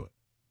would ever do it.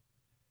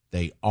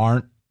 They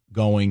aren't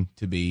going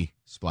to be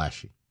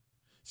splashy.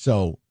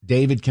 So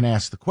David can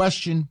ask the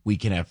question. We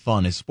can have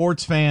fun as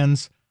sports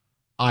fans.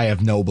 I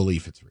have no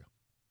belief it's real.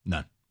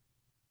 None.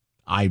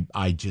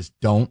 I just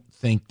don't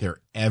think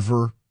they're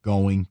ever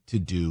going to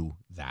do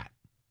that.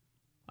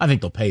 I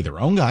think they'll pay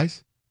their own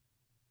guys.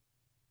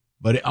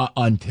 But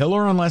until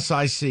or unless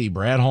I see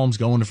Brad Holmes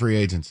going to free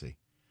agency,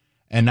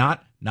 and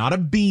not a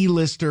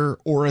B-lister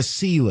or a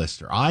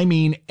C-lister, I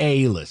mean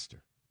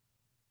A-lister,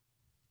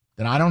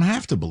 then I don't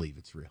have to believe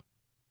it's real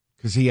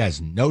because he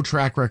has no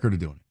track record of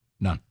doing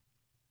it. None.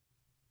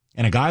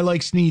 And a guy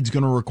like Sneed's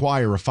going to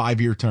require a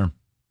 5-year term.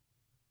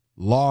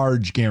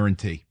 Large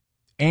guarantee.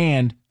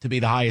 And to be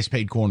the highest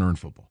paid corner in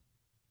football.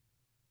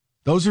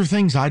 Those are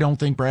things I don't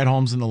think Brad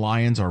Holmes and the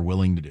Lions are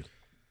willing to do.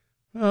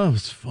 Oh, it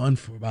was fun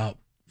for about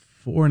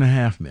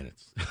 4.5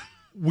 minutes.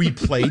 We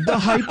played the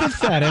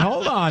hypothetical.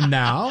 Hold on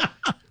now.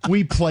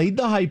 We played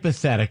the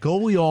hypothetical.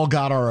 We all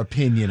got our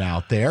opinion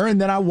out there. And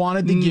then I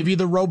wanted to give you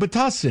the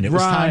Robitussin. It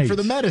was time for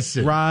the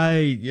medicine.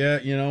 Right. Yeah.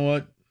 You know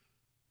what?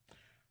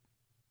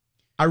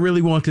 I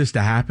really want this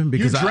to happen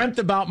because you dreamt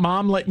about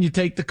mom letting you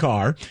take the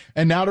car,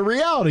 and now the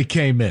reality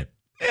came in.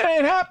 It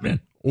ain't happening.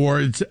 Or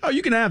it's,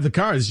 you can have the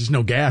car. There's just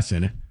no gas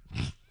in it.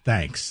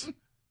 Thanks.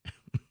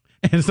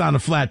 And it's on a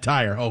flat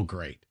tire. Oh,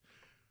 great.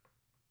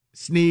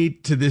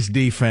 Sneed to this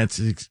defense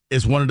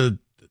is one of the,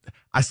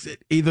 I said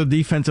either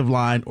defensive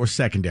line or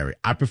secondary.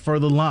 I prefer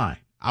the line.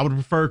 I would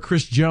prefer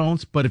Chris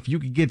Jones, but if you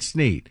could get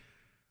Sneed,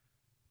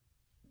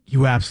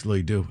 you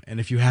absolutely do. And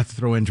if you have to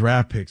throw in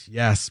draft picks,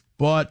 yes,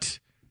 but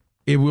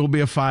it will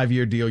be a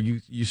 5-year deal.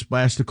 You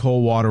splashed the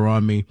cold water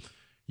on me.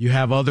 You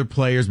have other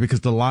players because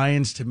the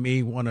Lions, to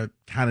me, want to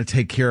kind of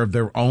take care of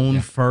their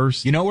own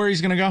first. You know where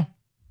he's going to go?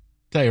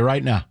 Tell you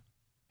right now.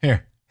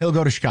 Here, he'll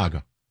go to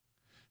Chicago.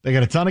 They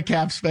got a ton of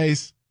cap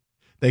space.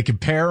 They can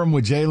pair him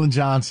with Jalen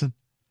Johnson,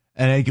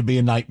 and it could be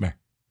a nightmare.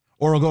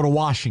 Or he'll go to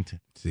Washington.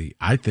 See,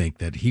 I think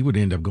that he would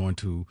end up going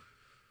to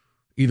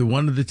either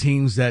one of the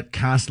teams that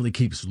constantly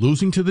keeps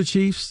losing to the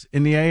Chiefs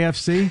in the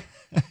AFC.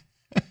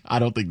 I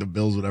don't think the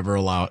Bills would ever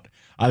allow it.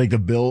 I think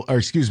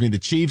the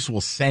Chiefs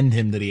will send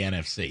him to the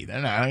NFC. They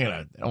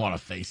don't want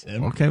to face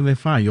him. Okay, then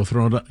fine. You'll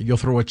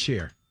throw a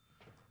chair.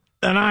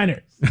 The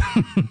Niners.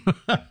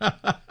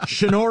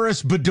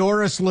 Shanoris,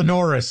 Bedoris,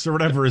 Lenoris, or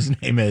whatever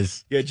his name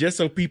is. Yeah, just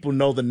so people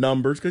know the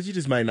numbers, because you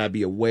just might not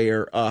be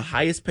aware.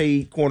 Highest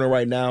paid corner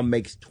right now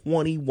makes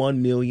 $21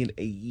 million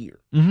a year.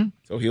 Mm-hmm.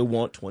 So he'll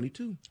want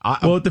 22.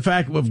 Well, with the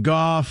fact with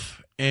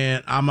Goff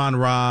and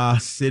Amon-Ra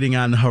sitting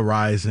on the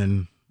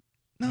horizon,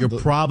 you're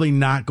probably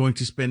not going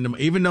to spend them.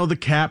 Even though the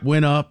cap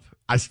went up,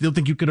 I still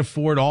think you could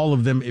afford all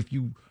of them if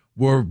you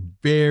were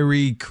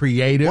very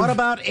creative. What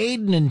about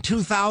Aiden in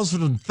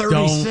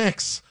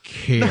 2036? Don't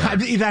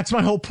care. That's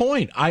my whole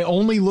point. I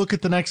only look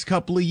at the next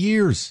couple of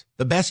years.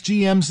 The best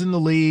GMs in the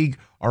league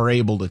are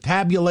able to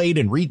tabulate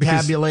and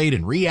retabulate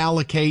and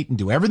reallocate and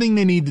do everything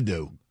they need to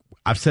do.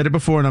 I've said it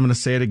before and I'm going to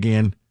say it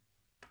again.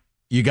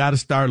 You got to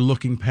start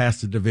looking past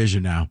the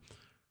division now.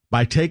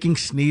 By taking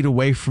Sneed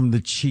away from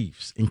the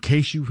Chiefs, in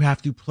case you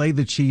have to play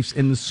the Chiefs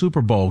in the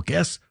Super Bowl,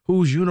 guess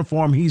whose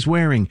uniform he's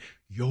wearing?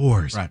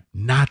 Yours, right?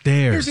 Not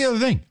theirs. Here's the other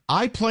thing.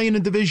 I play in a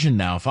division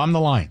now if I'm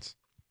the Lions.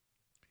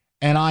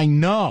 And I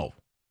know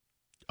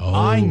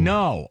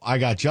I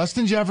got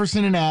Justin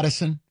Jefferson and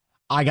Addison.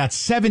 I got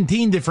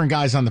 17 different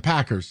guys on the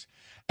Packers.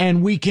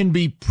 And we can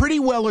be pretty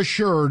well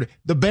assured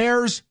the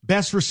Bears'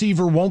 best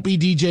receiver won't be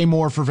DJ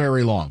Moore for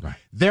very long.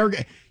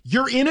 Right.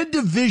 You're in a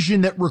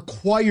division that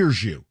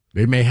requires you.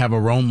 They may have a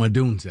Rome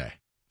Odunze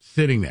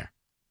sitting there.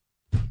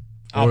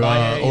 I'll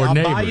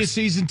buy you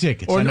season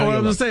tickets. Or I was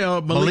going to say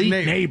Malik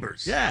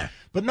Neighbors. Yeah.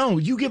 But no,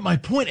 you get my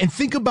point. And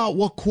think about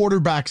what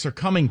quarterbacks are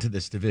coming to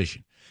this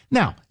division.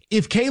 Now,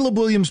 if Caleb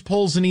Williams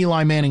pulls an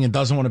Eli Manning and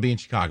doesn't want to be in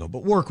Chicago,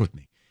 but work with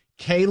me.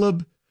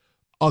 Caleb,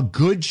 a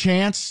good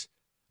chance.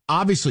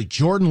 Obviously,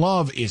 Jordan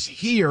Love is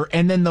here,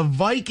 and then the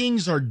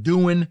Vikings are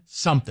doing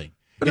something.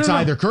 It's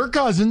either Kirk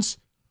Cousins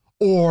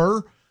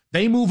or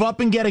they move up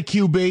and get a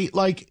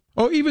QB,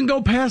 or even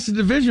go past the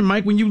division,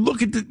 Mike. When you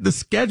look at the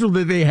schedule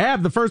that they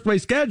have, the first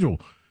place schedule,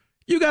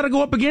 you got to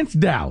go up against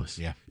Dallas.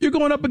 Yeah. You're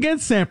going up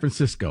against San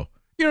Francisco.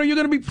 You're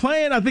going to be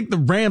playing, I think, the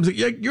Rams.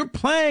 You're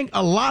playing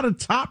a lot of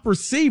top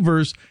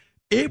receivers.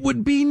 It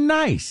would be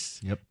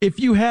nice if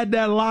you had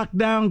that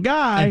lockdown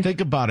guy. And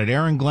think about it.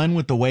 Aaron Glenn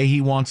with the way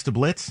he wants to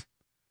blitz.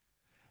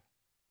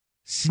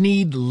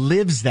 Sneed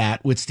lives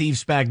that with Steve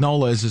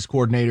Spagnuolo as his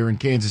coordinator in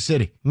Kansas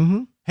City.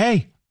 Mm-hmm.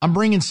 Hey, I'm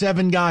bringing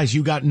 7 guys.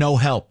 You got no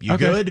help. You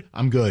good?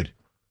 I'm good.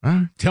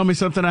 Tell me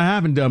something I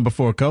haven't done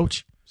before,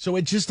 Coach. So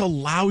it just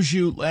allows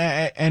you,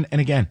 and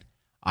again,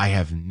 I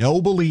have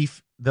no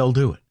belief they'll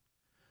do it.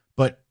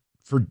 But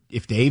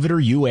if David or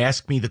you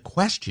ask me the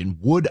question,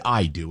 would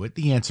I do it?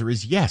 The answer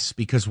is yes,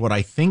 because what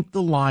I think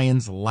the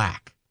Lions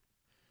lack,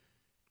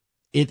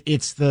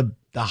 it's the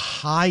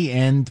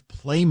high-end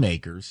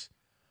playmakers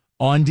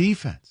on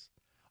defense.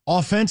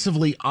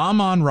 Offensively,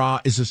 Amon-Ra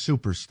is a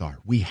superstar.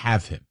 We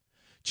have him.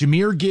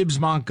 Jahmyr Gibbs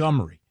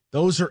Montgomery,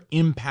 those are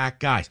impact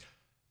guys.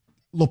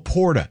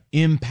 Laporta,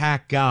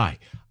 impact guy.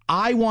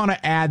 I want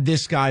to add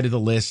this guy to the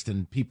list,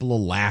 and people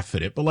will laugh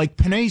at it, but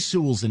Penei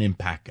Sewell's an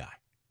impact guy.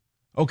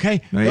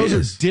 Okay? Those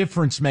are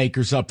difference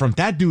makers up front.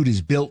 That dude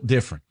is built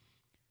different.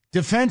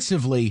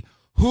 Defensively,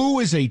 who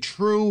is a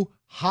true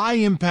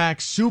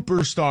high-impact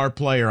superstar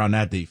player on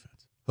that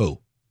defense?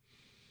 Who?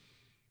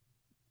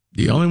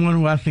 The only one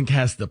who I think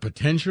has the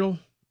potential,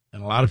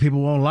 and a lot of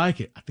people won't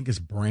like it, I think it's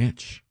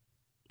Branch.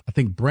 I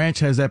think Branch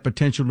has that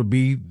potential to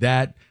be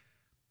that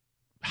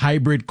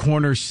hybrid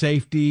corner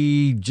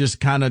safety,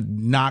 just kind of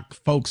knock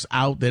folks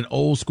out, that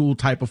old school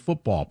type of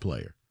football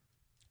player.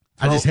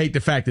 I just hate the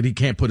fact that he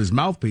can't put his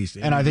mouthpiece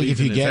in. And I think if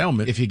you get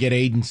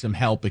Aiden some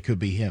help, it could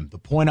be him. The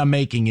point I'm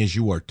making is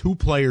you are 2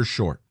 players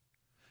short.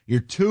 You're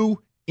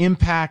 2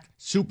 impact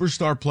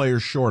superstar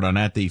players short on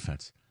that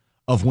defense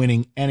of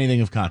winning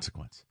anything of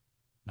consequence.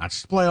 Not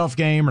just a playoff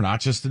game or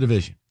not just a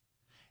division.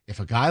 If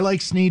a guy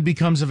like Sneed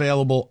becomes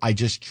available, I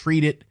just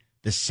treat it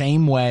the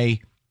same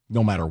way,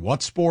 no matter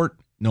what sport,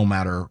 no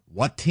matter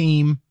what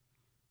team.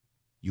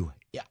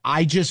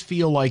 I just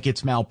feel like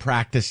it's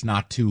malpractice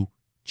not to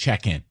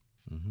check in,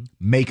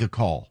 make a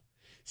call,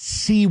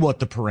 see what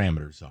the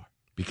parameters are.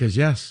 Because,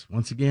 yes,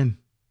 once again,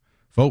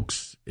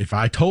 folks, if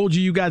I told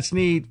you got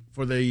Sneed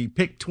for the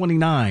pick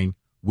 29,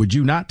 would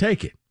you not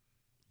take it?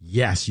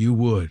 Yes, you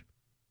would.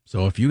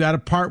 So if you got to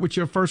part with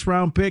your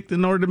first-round pick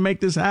in order to make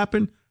this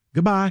happen,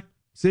 goodbye.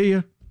 See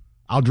ya.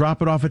 I'll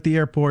drop it off at the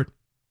airport.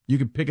 You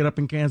can pick it up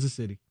in Kansas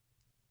City.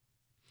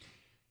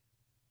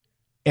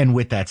 And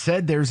with that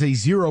said, there's a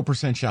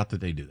 0% shot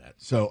that they do that.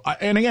 So,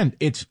 and again,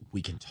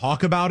 we can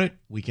talk about it.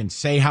 We can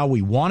say how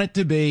we want it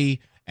to be,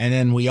 and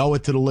then we owe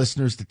it to the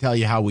listeners to tell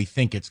you how we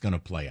think it's going to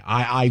play.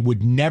 I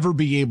would never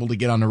be able to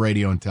get on the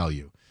radio and tell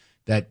you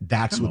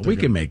that's what we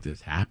can make this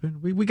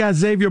happen. We got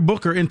Xavier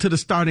Booker into the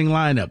starting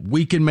lineup.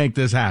 We can make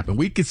this happen.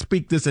 We can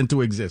speak this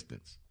into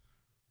existence.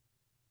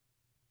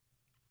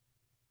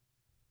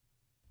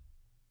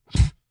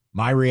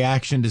 My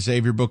reaction to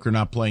Xavier Booker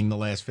not playing the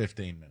last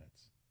 15 minutes.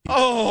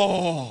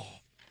 Oh,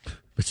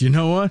 but you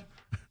know what?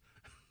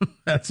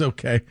 That's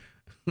okay,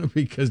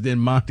 because then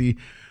Monty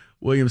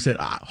Williams said,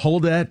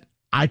 hold that.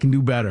 I can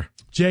do better.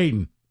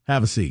 Jaden,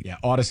 have a seat. Yeah,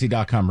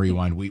 Odyssey.com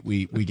rewind.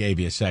 We gave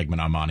you a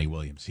segment on Monty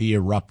Williams. He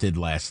erupted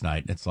last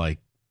night. It's like,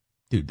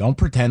 dude, don't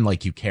pretend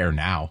like you care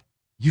now.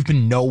 You've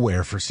been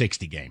nowhere for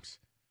 60 games.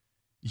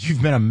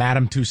 You've been a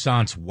Madame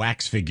Tussauds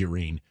wax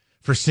figurine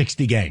for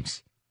 60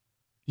 games.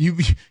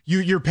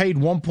 You're paid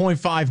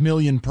 $1.5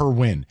 million per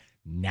win.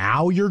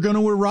 Now you're going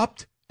to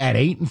erupt at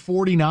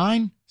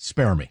 8-49?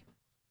 Spare me.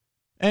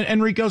 And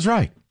Enrico's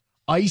right.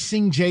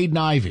 Icing Jaden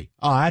Ivey.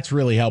 Oh, that's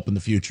really helping the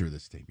future of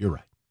this team. You're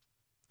right.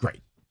 Great.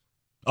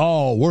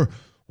 Oh,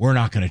 we're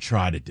not going to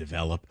try to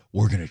develop.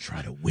 We're going to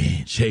try to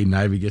win. Jaden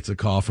Ivey gets a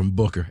call from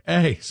Booker.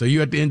 Hey, so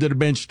you at the end of the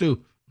bench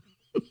too.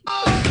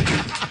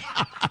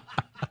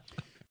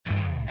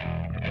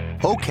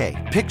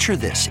 Okay, picture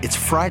this. It's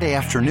Friday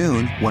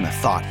afternoon when a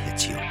thought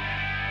hits you.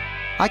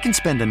 I can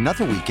spend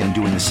another weekend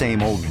doing the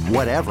same old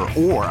whatever,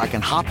 or I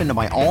can hop into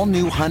my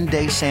all-new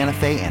Hyundai Santa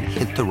Fe and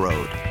hit the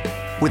road.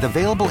 With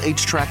available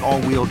H-Track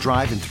all-wheel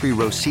drive and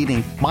 3-row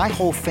seating, my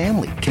whole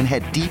family can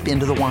head deep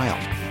into the wild.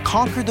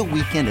 Conquer the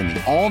weekend in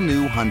the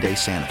all-new Hyundai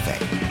Santa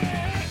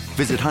Fe.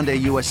 Visit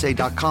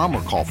HyundaiUSA.com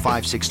or call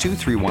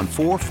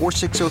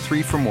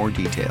 562-314-4603 for more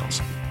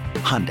details.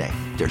 Hyundai,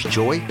 there's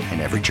joy in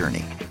every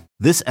journey.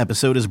 This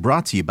episode is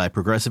brought to you by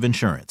Progressive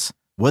Insurance.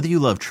 Whether you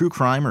love true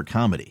crime or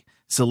comedy,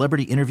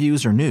 celebrity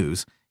interviews or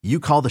news, you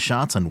call the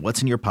shots on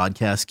what's in your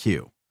podcast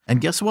queue. And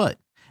guess what?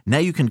 Now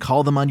you can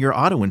call them on your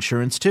auto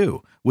insurance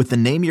too with the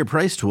Name Your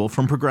Price tool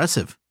from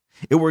Progressive.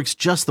 It works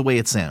just the way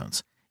it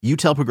sounds. You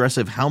tell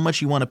Progressive how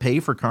much you want to pay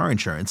for car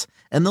insurance,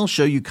 and they'll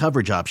show you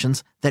coverage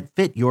options that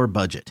fit your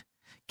budget.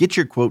 Get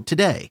your quote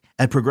today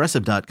at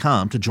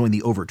Progressive.com to join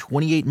the over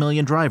 28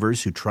 million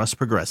drivers who trust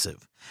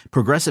Progressive.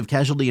 Progressive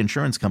Casualty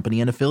Insurance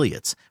Company and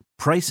Affiliates.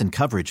 Price and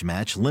coverage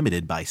match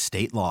limited by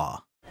state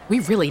law. We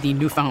really need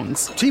new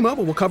phones.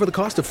 T-Mobile will cover the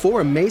cost of 4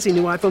 amazing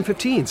new iPhone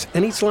 15s,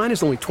 and each line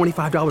is only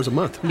 $25 a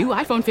month. New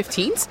iPhone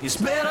 15s? It's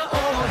better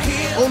over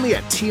here. Only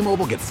at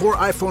T-Mobile, get 4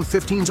 iPhone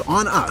 15s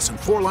on us and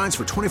 4 lines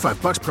for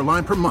 $25 per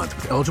line per month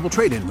with eligible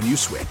trade-in when you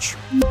switch.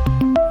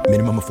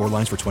 Minimum of 4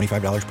 lines for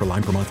 $25 per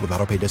line per month with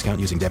auto-pay discount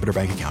using debit or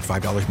bank account.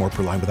 $5 more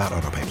per line without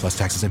auto-pay, plus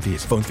taxes and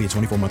fees. Phone fee at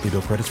 24 monthly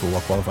bill credits for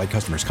well-qualified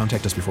customers.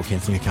 Contact us before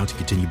canceling account to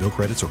continue bill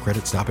credits or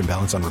credit stop and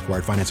balance on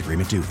required finance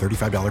agreement due.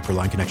 $35 per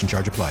line connection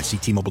charge applies. See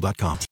T-Mobile.com.